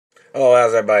Oh,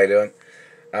 how's everybody doing?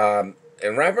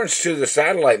 In reference to the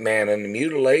satellite man and the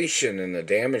mutilation and the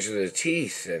damage of the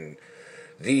teeth and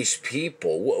these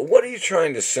people, what are you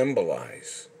trying to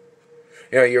symbolize?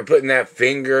 You know, you're putting that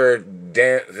finger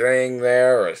thing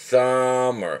there, or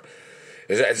thumb, or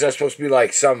is that supposed to be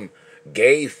like some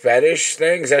gay fetish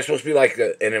thing? Is that supposed to be like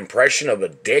an impression of a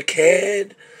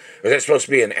dickhead? Or is that supposed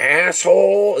to be an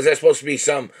asshole? Is that supposed to be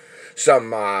some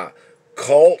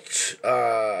cult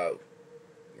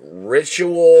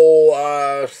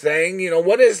ritual thing? You know,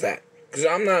 what is that? Because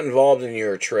I'm not involved in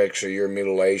your tricks or your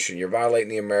mutilation. You're violating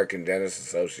the American Dentist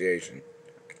Association.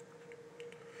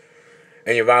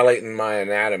 And you're violating my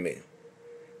anatomy.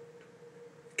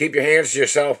 Keep your hands to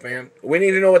yourself, man. We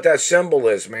need to know what that symbol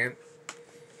is, man.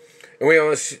 And we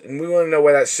want to know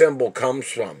where that symbol comes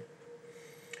from.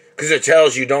 Because it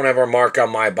tells you don't ever mark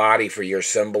on my body for your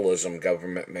symbolism,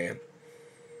 government man.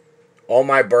 All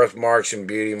my birthmarks and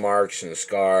beauty marks and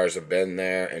scars have been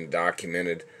there and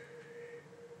documented.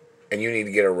 And you need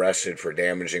to get arrested for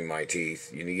damaging my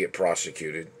teeth. You need to get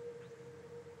prosecuted.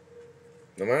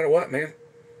 No matter what, man.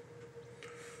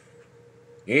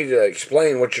 You need to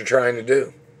explain what you're trying to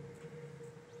do.